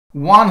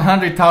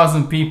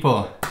100,000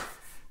 people.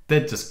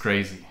 That's just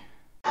crazy.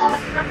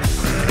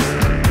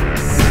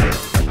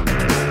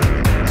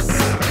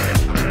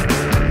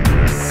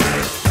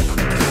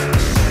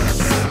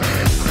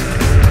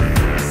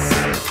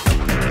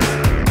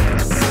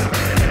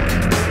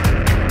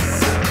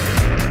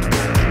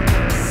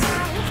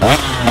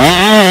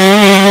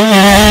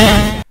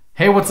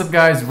 Hey, what's up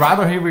guys,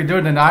 Rado here with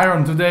Dirt and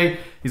Iron. Today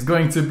is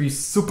going to be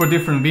super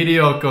different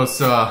video because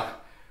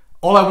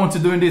all I want to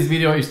do in this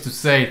video is to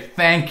say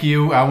thank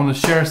you. I want to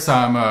share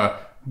some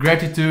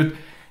gratitude,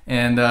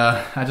 and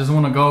I just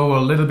want to go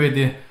a little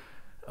bit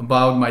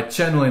about my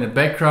channel in the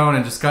background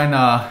and just kind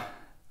of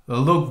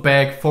look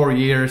back 4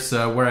 years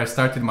where I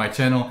started my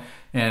channel.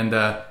 And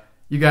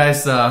you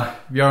guys, if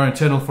you are on a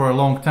channel for a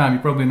long time, you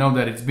probably know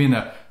that it's been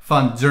a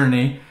fun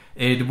journey.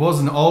 It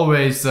wasn't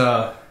always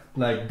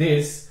like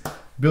this,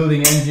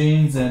 building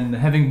engines and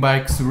having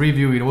bikes to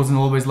review. It wasn't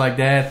always like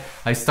that.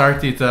 I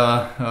started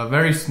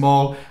very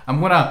small.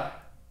 I'm gonna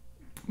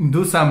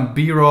do some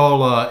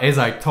b-roll as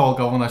I talk.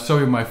 I want to show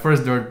you my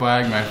first dirt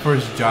bike, my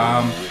first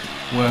jump,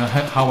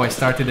 how I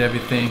started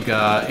everything.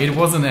 It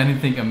wasn't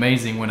anything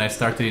amazing when I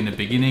started in the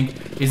beginning.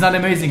 It's not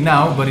amazing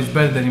now, but it's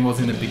better than it was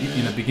in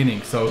the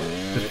beginning. So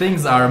the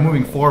things are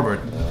moving forward,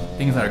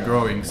 things are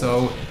growing.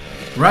 So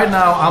right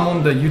now I'm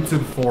on the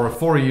YouTube for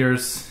 4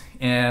 years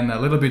and a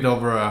little bit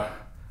over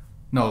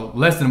no,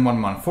 less than 1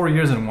 month, 4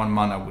 years and 1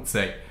 month I would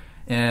say.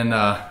 And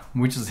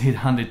we just hit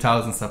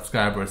 100,000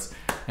 subscribers.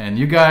 And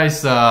you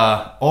guys,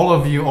 all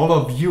of you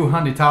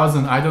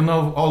 100,000, I don't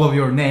know all of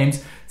your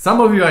names. Some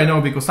of you I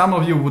know because some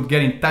of you would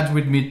get in touch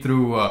with me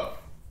through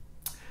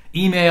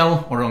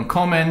email or on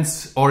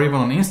comments or even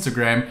on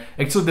Instagram.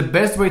 Actually the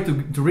best way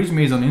to reach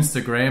me is on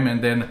Instagram,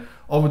 and then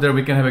over there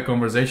we can have a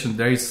conversation.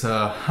 There is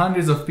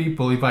hundreds of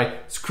people. If I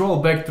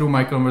scroll back through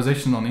my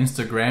conversation on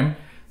Instagram,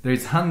 there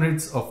is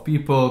hundreds of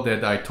people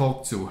that I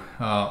talk to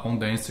on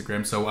the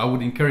Instagram. So I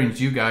would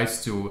encourage you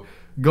guys to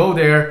go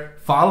there,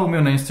 follow me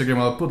on Instagram.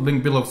 I'll put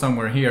link below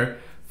somewhere here.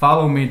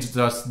 Follow me,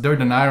 just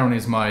Dirt and Iron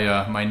is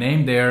my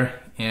name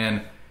there.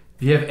 And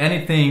if you have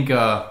anything,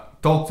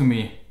 talk to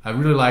me. I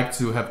really like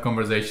to have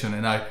conversation,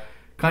 and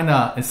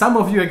and some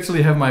of you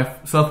actually have my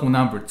cell phone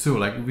number too.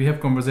 Like we have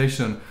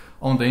conversation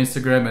on the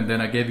Instagram, and then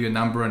I gave you a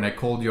number and I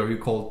called you or you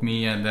called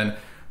me, and then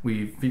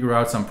we figure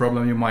out some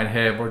problem you might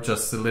have, or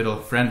just a little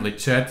friendly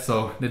chat.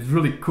 So that's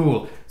really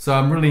cool. So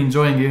I'm really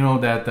enjoying, you know,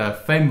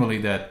 that family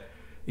that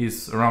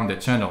is around the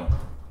channel.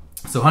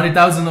 So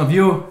 100,000 of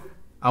you,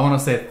 I want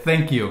to say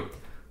thank you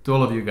to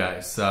all of you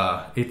guys.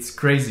 It's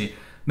crazy.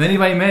 Then if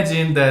I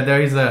imagine that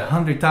there is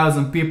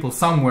 100,000 people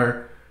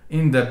somewhere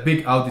in the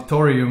big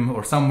auditorium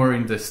or somewhere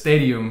in the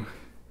stadium,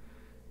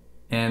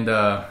 and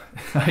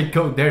I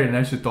go there and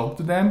I should talk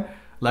to them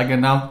like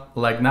now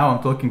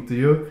I'm talking to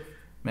you.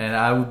 Man,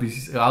 I'll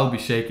be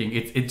shaking.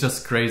 It's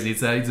just crazy.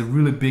 It's a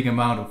really big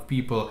amount of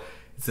people.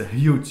 It's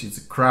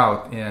a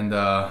crowd, and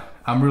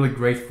I'm really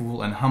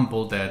grateful and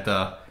humbled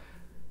that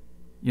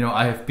you know,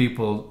 I have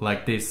people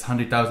like this,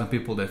 100,000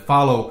 people that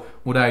follow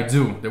what I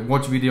do, that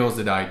watch videos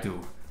that I do.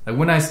 Like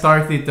when I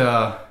started,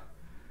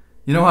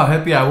 you know how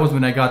happy I was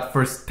when I got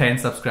first 10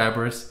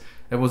 subscribers.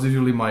 That was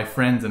usually my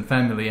friends and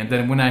family, and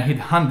then when I hit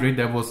 100,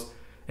 that was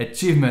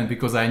achievement,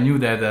 because I knew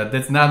that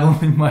that's not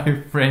only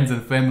my friends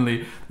and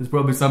family. There's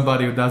probably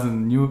somebody who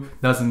doesn't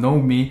know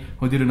me,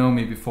 who didn't know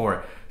me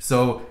before.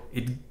 So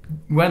it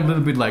went a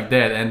little bit like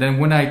that, and then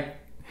when I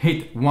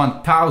hit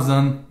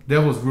 1,000,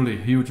 that was really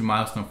a huge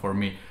milestone for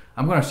me.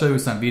 I'm gonna show you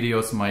some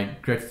videos, my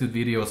gratitude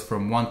videos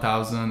from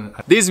 1,000.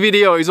 This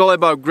video is all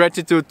about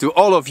gratitude to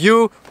all of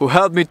you who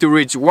helped me to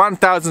reach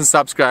 1,000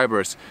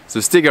 subscribers.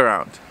 So stick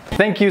around.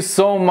 Thank you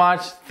so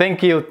much.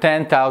 Thank you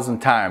 10,000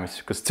 times,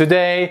 because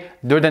today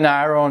Dirt and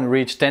Iron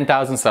reached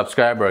 10,000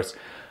 subscribers.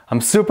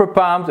 I'm super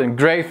pumped and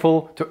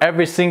grateful to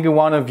every single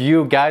one of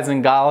you guys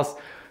and gals,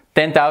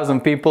 10,000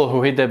 people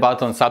who hit the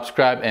button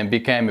subscribe and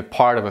became a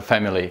part of a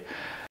family.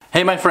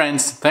 Hey my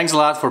friends, thanks a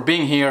lot for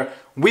being here.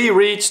 We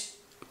reached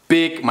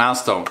big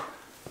milestone.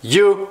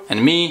 You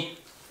and me,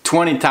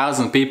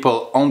 20,000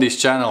 people on this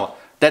channel.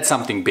 That's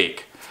something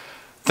big.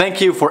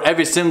 Thank you for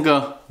every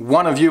single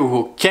one of you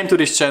who came to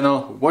this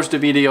channel, watched the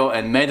video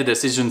and made the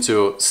decision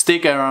to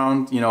stick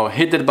around, you know,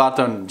 hit that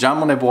button,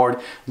 jump on the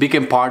board,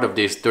 become part of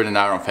this Dirt and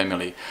Iron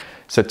family.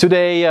 So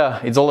today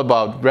it's all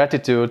about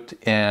gratitude,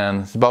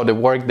 and it's about the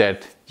work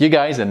that you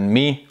guys and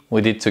me,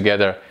 we did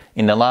together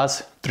in the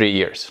last 3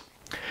 years.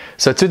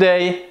 So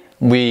today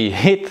we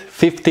hit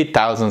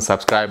 50,000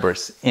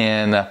 subscribers,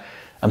 and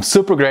I'm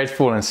super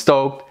grateful and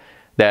stoked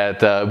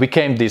that we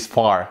came this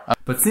far.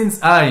 But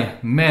since I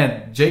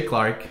met Jay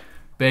Clark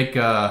back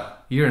a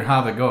year and a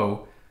half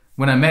ago,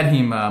 when I met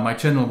him, my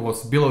channel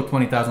was below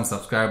 20,000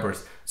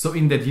 subscribers. So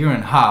in that year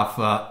and a half,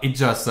 it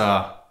just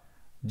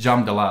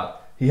jumped a lot.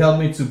 He helped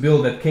me to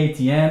build that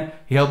KTM,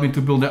 he helped me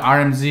to build the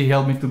RMZ, he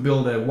helped me to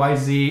build the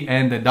YZ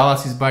and the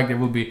Dallas's bike that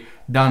will be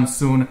done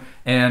soon.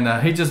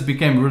 And he just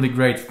became a really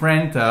great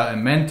friend, a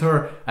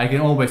mentor. I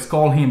can always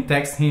call him,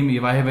 text him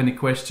if I have any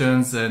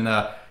questions, and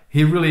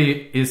he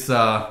really is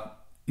a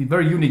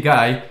very unique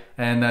guy.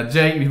 And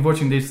Jay, if you're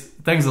watching this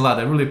thanks a lot.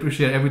 I really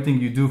appreciate everything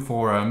you do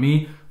for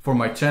me, for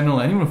my channel,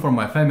 and even for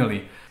my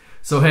family.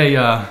 So hey,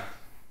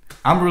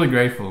 I'm really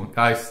grateful,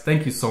 guys.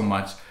 Thank you so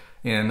much.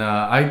 And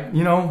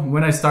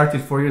when I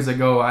started 4 years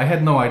ago, I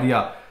had no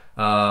idea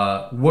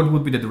what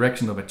would be the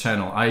direction of a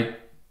channel. I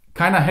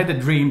kind of had a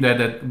dream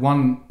that at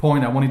one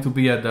point I wanted to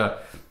be at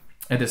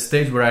the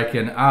stage where I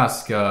can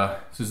ask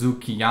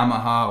Suzuki,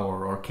 Yamaha,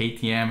 or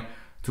KTM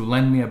to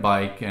lend me a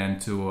bike and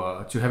to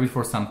have it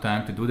for some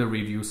time, to do the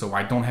review, so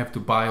I don't have to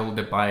buy all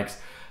the bikes.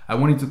 I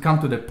wanted to come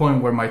to the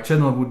point where my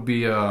channel would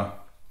be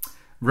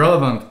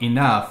relevant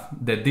enough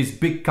that these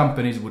big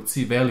companies would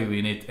see value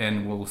in it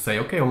and will say,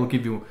 okay, we'll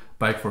give you a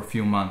bike for a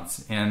few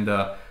months. And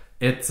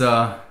it's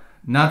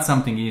not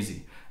something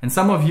easy. And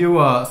some of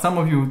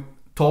you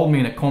told me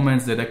in the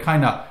comments that I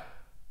kind of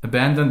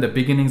abandoned the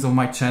beginnings of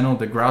my channel,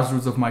 the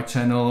grassroots of my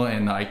channel,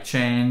 and I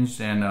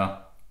changed. And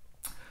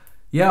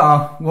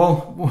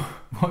well,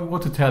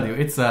 what to tell you?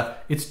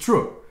 It's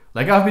true.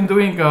 Like I've been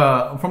doing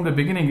from the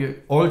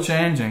beginning oil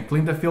change and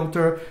clean the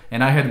filter,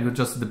 and I had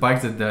just the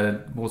bikes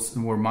that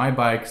were my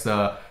bikes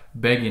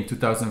back in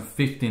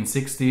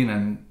 2015-16,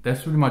 and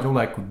that's pretty much all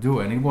I could do.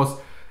 And it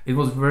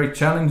was very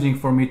challenging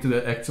for me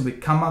to actually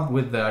come up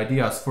with the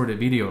ideas for the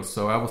videos.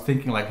 So I was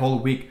thinking like whole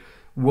week,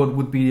 what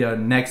would be a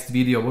next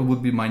video, what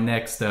would be my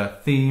next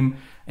theme,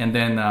 and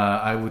then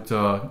I would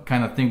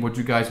kind of think what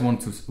you guys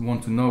want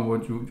to know,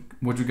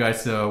 what you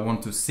guys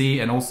want to see,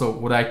 and also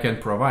what I can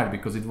provide,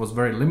 because it was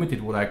very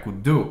limited what I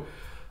could do.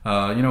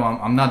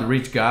 I'm not a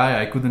rich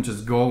guy. I couldn't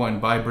just go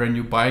and buy a brand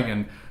new bike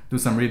and do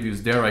some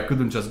reviews there. I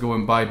couldn't just go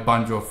and buy a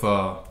bunch of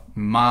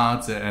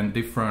mods and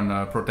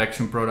different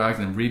protection products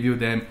and review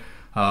them.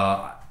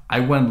 I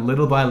went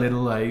little by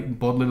little. I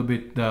bought a little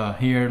bit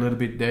here, a little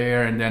bit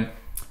there, and then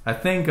I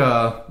think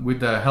with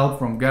the help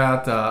from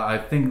God, I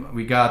think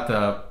we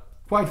got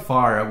quite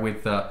far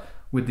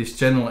with this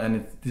channel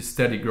and this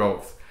steady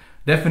growth.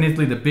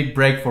 Definitely the big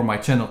break for my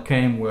channel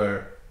came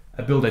where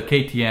I built a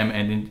KTM,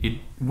 and it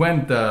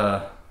went,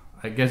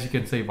 I guess you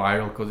can say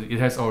viral, because it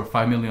has over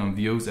 5 million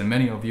views, and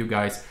many of you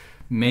guys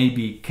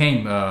maybe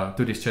came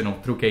to this channel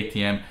through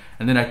KTM.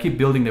 And then I keep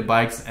building the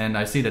bikes, and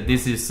I see that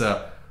this is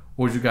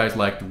what you guys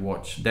like to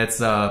watch. That's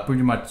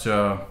pretty much,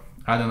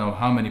 I don't know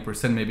how many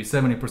percent, maybe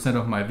 70%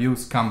 of my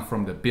views come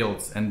from the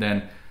builds, and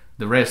then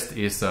the rest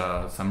is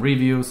some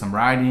reviews, some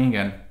riding,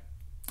 and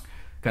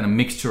kind of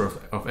mixture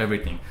of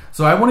everything.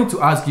 So I wanted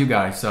to ask you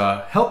guys,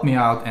 help me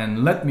out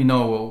and let me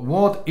know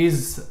what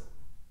is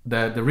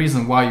the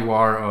reason why you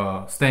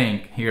are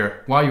staying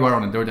here, why you are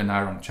on the Dirt and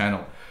Iron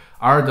channel.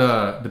 Are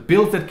the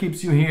builds that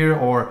keeps you here,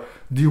 or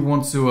do you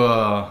want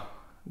to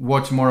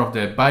watch more of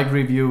the bike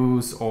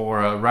reviews,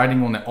 or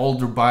riding on the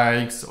older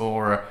bikes,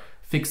 or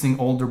fixing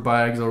older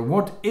bikes, or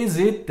what is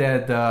it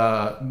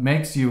that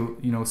makes you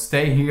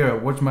stay here,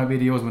 watch my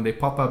videos? When they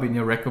pop up in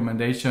your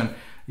recommendation,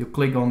 you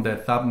click on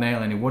that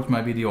thumbnail and you watch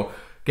my video.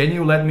 Can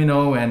you let me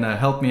know and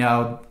help me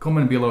out?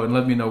 Comment below and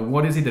let me know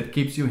what is it that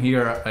keeps you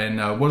here, and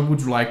what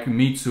would you like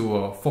me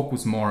to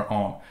focus more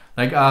on.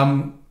 Like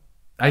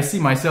I see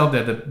myself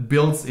that the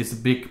builds is a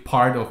big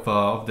part of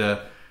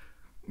the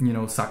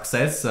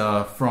success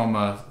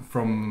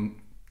from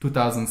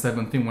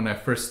 2017 when I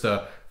first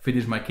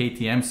finished my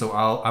KTM. So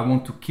I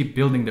want to keep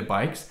building the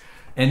bikes.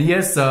 And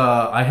yes,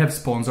 I have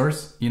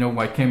sponsors.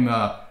 I came,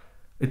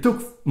 it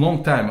took a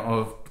long time,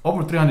 of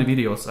over 300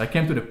 videos. I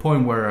came to the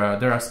point where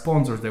there are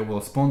sponsors that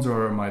will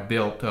sponsor my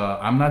build.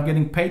 I'm not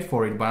getting paid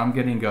for it, but I'm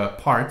getting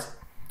parts.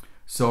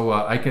 So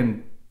I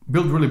can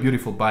build really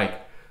beautiful bike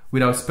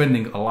without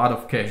spending a lot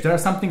of cash. There are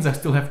some things I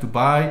still have to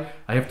buy.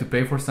 I have to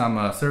pay for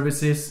some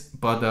services,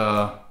 but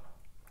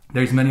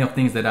there's many of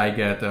things that I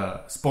get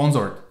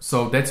sponsored.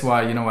 So that's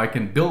why, I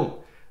can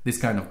build this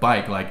kind of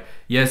bike. Like,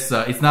 yes,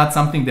 it's not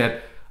something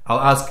that I'll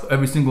ask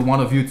every single one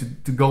of you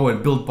to go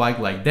and build bike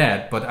like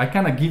that, but I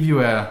kind of give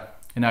you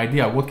an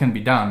idea what can be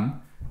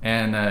done,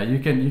 and you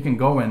can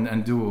go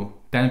and do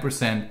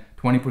 10%,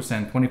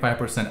 20%,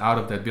 25% out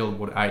of that build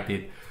what I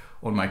did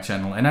on my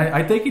channel. And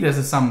I take it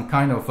as some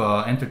kind of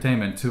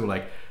entertainment too.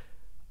 Like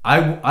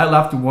I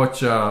love to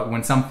watch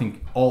when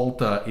something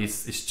old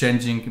is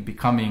changing,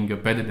 becoming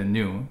better than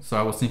new. So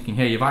I was thinking,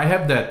 hey, if I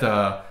have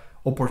that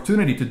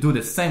opportunity to do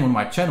the same on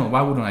my channel,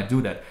 why wouldn't I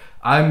do that?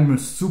 I'm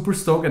super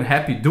stoked and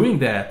happy doing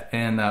that,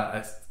 and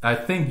I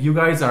think you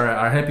guys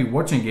are happy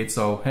watching it.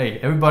 So hey,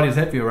 everybody's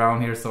happy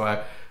around here, so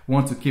I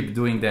want to keep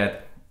doing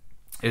that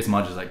as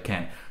much as I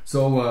can.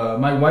 So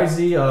my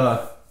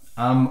YZ,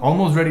 I'm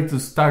almost ready to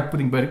start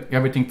putting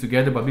everything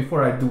together, but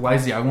before I do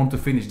YZ, I want to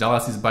finish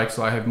Dallas's bike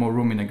so I have more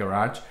room in the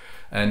garage,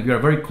 and we are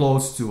very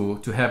close to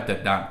have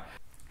that done.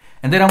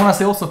 And then I want to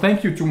say also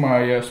thank you to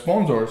my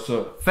sponsors.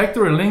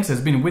 Factory Links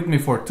has been with me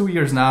for 2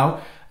 years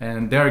now,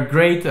 and they're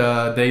great.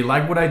 They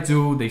like what I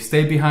do, they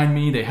stay behind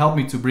me, they help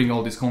me to bring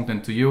all this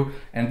content to you.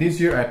 And this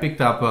year I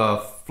picked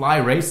up Fly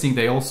Racing.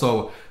 They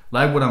also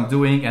like what I'm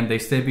doing, and they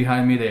stay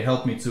behind me, they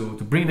help me to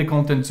bring the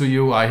content to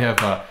you. I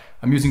have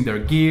I'm using their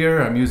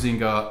gear, I'm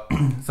using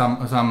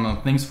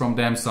some things from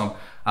them, so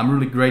I'm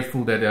really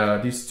grateful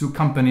that these two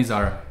companies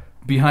are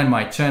behind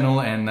my channel,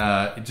 and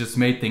it just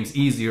made things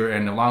easier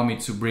and allow me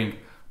to bring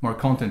more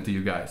content to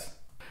you guys.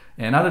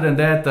 And other than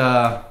that,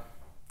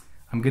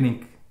 I'm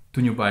getting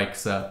 2 new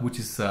bikes, which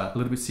is a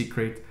little bit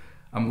secret.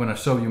 I'm gonna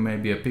show you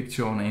maybe a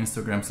picture on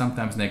Instagram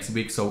sometimes next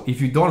week. So if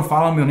you don't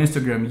follow me on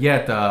Instagram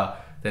yet,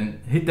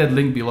 then hit that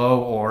link below,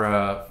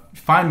 or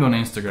find me on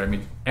Instagram.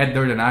 It's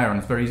 @DirtAndIron.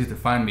 It's very easy to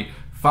find me.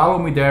 Follow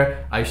me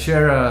there. I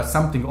share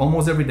something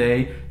almost every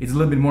day. It's a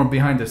little bit more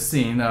behind the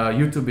scene.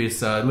 YouTube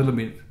is a little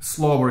bit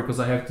slower because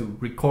I have to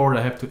record,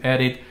 I have to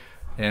edit,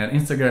 and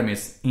Instagram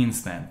is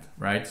instant,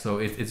 right? So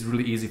it's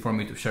really easy for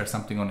me to share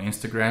something on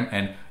Instagram,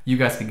 and you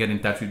guys can get in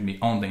touch with me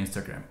on the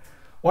Instagram.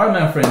 Alright,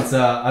 my friends,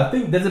 I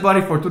think that's about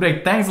it for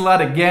today. Thanks a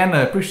lot again.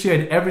 I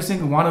appreciate every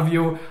single one of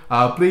you.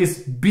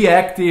 Please be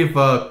active,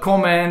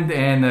 comment,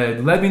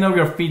 and let me know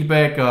your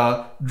feedback.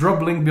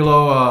 Drop link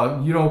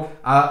below.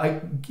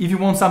 If you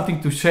want something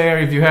to share,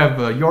 if you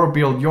have your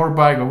build, your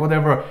bike, or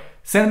whatever,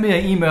 send me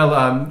an email.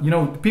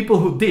 People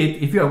who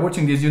did, if you are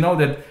watching this, you know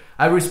that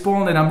I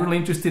respond, and I'm really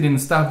interested in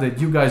stuff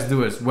that you guys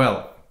do as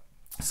well.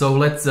 So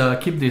let's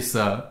keep this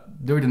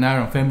Dirt and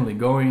Iron family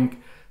going.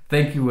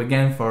 Thank you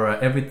again for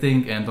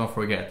everything, and don't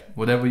forget,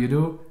 whatever you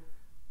do,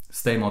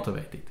 stay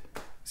motivated.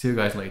 See you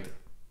guys later.